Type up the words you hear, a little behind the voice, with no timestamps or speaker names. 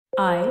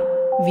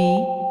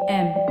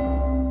IVM.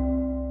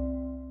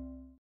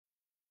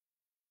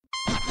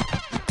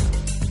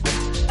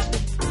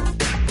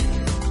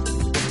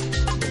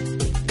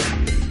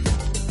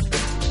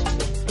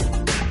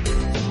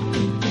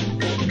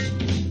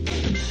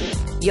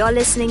 You're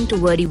listening to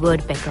Wordy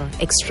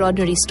Wordpecker,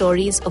 Extraordinary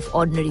Stories of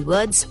Ordinary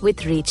Words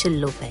with Rachel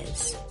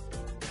Lopez.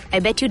 I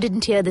bet you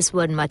didn't hear this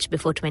word much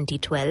before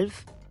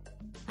 2012.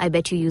 I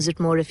bet you use it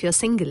more if you're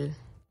single.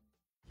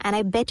 And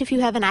I bet if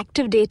you have an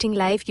active dating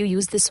life, you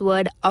use this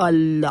word a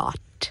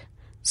lot.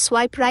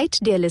 Swipe right,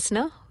 dear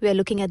listener. We are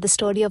looking at the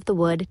story of the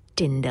word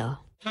Tinder.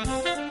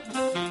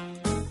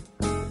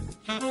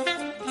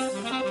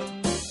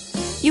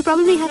 You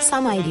probably have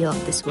some idea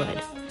of this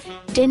word.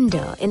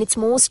 Tinder, in its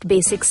most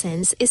basic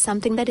sense, is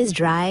something that is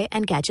dry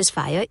and catches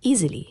fire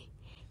easily.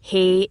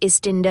 Hay is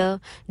tinder,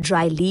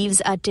 dry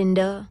leaves are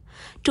tinder,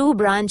 two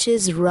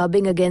branches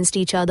rubbing against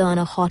each other on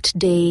a hot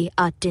day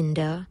are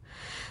tinder,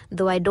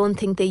 though I don't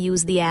think they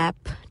use the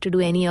app to do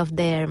any of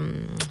their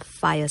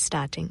fire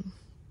starting.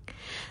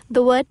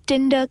 The word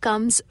Tinder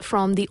comes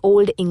from the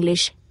Old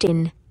English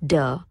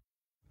Tinder,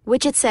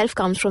 which itself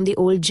comes from the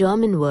Old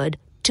German word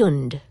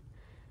Tund,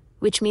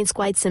 which means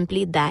quite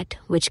simply that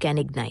which can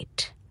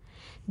ignite.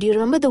 Do you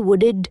remember the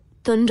wooded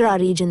tundra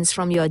regions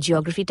from your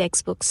geography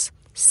textbooks?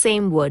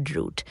 Same word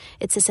root.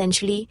 It's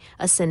essentially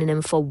a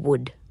synonym for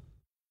wood.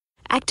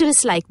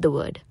 Activists like the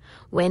word.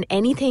 When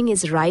anything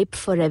is ripe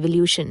for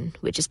revolution,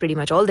 which is pretty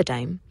much all the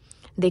time,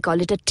 they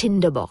call it a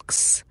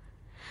tinderbox.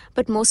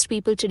 But most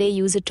people today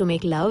use it to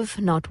make love,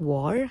 not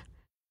war.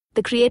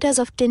 The creators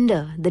of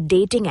Tinder, the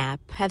dating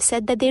app, have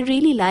said that they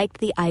really liked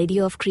the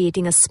idea of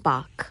creating a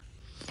spark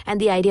and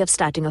the idea of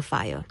starting a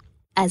fire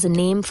as a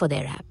name for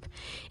their app.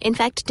 In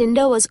fact,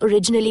 Tinder was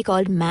originally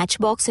called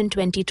Matchbox in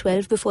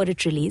 2012 before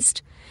it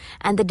released,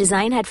 and the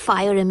design had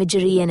fire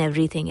imagery and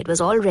everything. It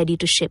was all ready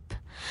to ship.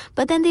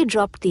 But then they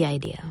dropped the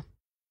idea.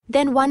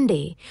 Then one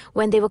day,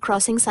 when they were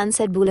crossing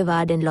Sunset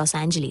Boulevard in Los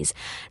Angeles,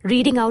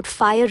 reading out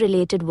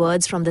fire-related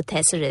words from the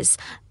thesaurus,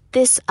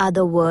 this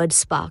other word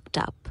sparked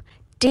up.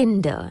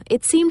 Tinder.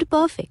 It seemed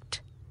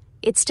perfect.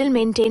 It still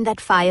maintained that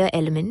fire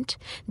element.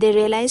 They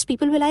realized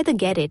people will either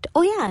get it,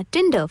 oh yeah,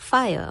 Tinder,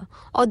 fire,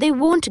 or they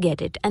won't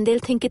get it and they'll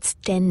think it's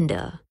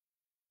tender.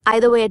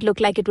 Either way, it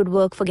looked like it would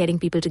work for getting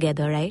people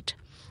together, right?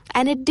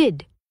 And it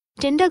did.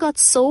 Tinder got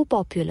so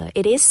popular,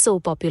 it is so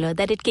popular,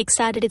 that it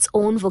kickstarted its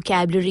own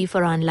vocabulary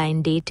for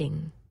online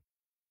dating.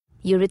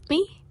 You with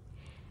me?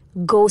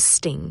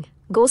 Ghosting.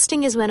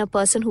 Ghosting is when a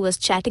person who was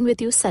chatting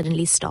with you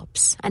suddenly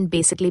stops and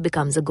basically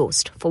becomes a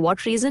ghost. For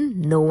what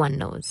reason? No one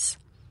knows.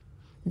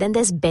 Then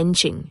there's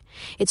benching.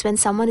 It's when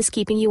someone is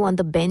keeping you on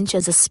the bench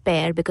as a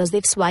spare because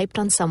they've swiped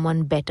on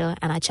someone better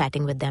and are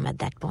chatting with them at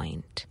that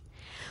point.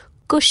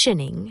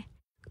 Cushioning.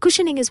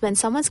 Cushioning is when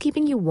someone's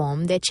keeping you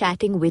warm, they're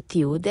chatting with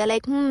you, they're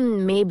like,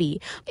 maybe.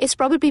 It's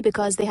probably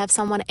because they have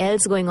someone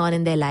else going on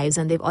in their lives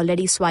and they've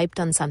already swiped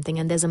on something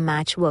and there's a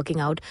match working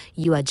out,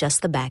 you are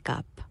just the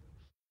backup.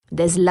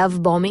 There's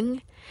love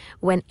bombing,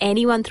 when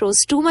anyone throws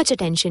too much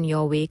attention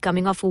your way,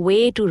 coming off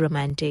way too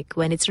romantic,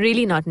 when it's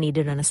really not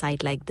needed on a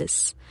site like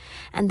this.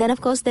 And then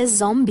of course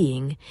there's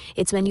zombieing.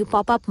 It's when you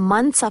pop up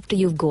months after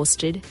you've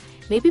ghosted,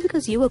 maybe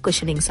because you were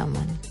cushioning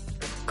someone.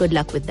 Good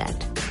luck with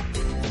that.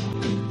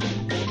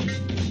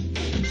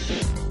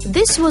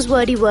 This was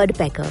Wordy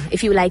Wordpecker.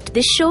 If you liked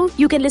this show,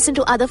 you can listen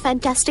to other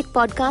fantastic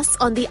podcasts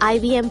on the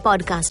IVM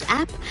Podcast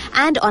app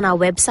and on our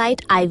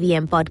website,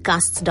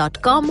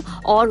 ivmpodcasts.com,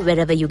 or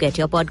wherever you get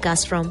your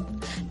podcasts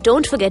from.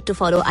 Don't forget to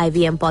follow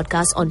IVM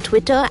Podcasts on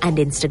Twitter and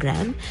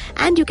Instagram.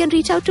 And you can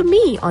reach out to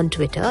me on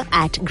Twitter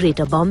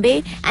 @Greater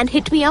Bombay and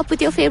hit me up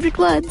with your favorite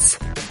words.